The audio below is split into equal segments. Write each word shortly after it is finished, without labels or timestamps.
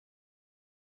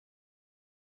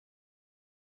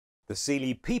The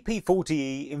Sealey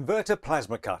PP40E Inverter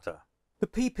Plasma Cutter. The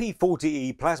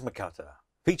PP40E Plasma Cutter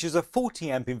features a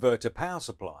 40 amp inverter power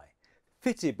supply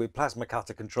fitted with plasma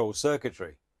cutter control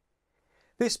circuitry.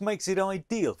 This makes it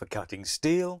ideal for cutting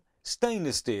steel,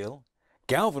 stainless steel,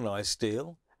 galvanized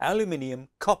steel, aluminium,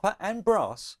 copper and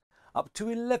brass up to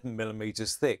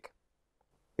 11mm thick.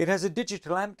 It has a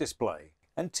digital amp display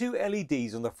and two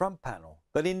LEDs on the front panel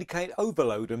that indicate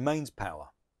overload and mains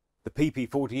power. The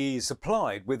PP40E is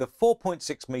supplied with a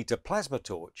 4.6 metre plasma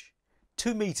torch,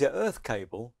 2 metre earth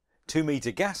cable, 2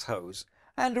 metre gas hose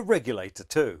and a regulator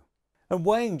too. And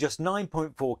weighing just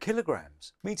 9.4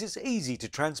 kilograms means it's easy to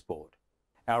transport.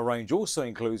 Our range also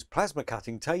includes plasma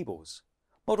cutting tables,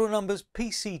 model numbers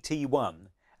PCT1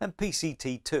 and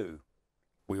PCT2.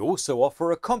 We also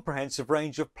offer a comprehensive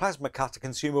range of plasma cutter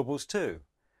consumables too,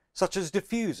 such as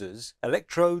diffusers,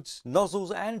 electrodes,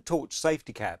 nozzles and torch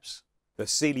safety caps. The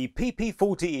Sealey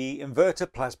PP40E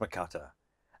Inverter Plasma Cutter,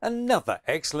 another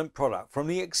excellent product from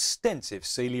the extensive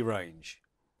Sealey range.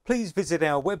 Please visit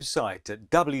our website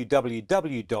at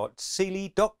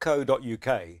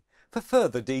www.sealey.co.uk for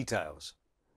further details.